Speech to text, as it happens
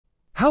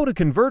How to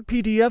convert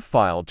PDF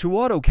file to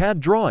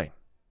AutoCAD drawing.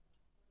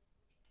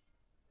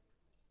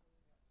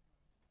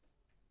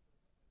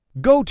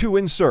 Go to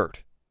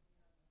Insert.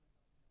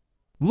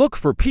 Look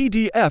for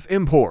PDF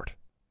Import.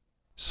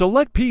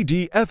 Select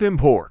PDF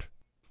Import.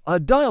 A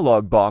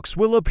dialog box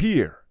will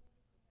appear.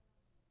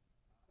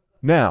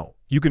 Now,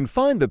 you can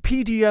find the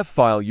PDF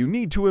file you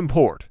need to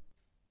import.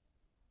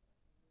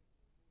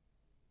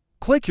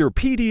 Click your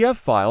PDF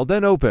file,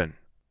 then open.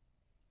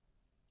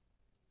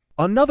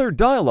 Another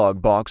dialog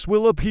box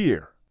will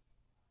appear.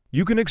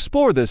 You can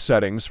explore the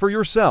settings for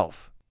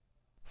yourself.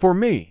 For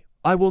me,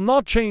 I will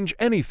not change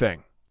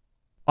anything.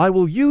 I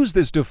will use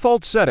this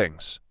default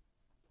settings.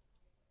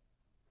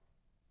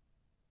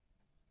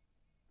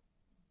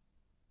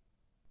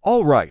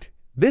 Alright,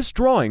 this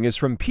drawing is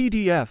from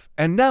PDF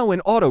and now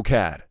in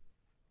AutoCAD.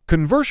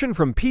 Conversion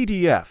from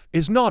PDF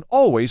is not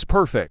always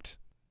perfect,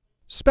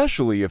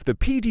 especially if the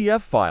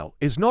PDF file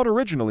is not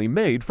originally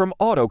made from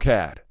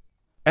AutoCAD.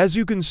 As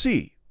you can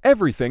see,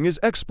 everything is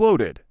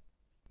exploded.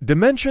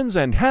 Dimensions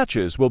and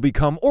hatches will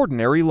become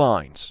ordinary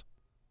lines.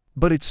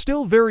 But it's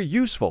still very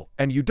useful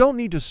and you don't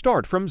need to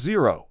start from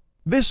zero.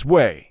 This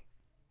way,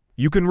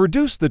 you can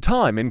reduce the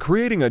time in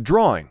creating a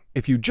drawing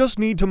if you just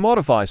need to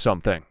modify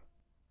something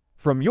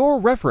from your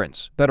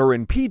reference that are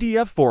in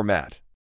PDF format.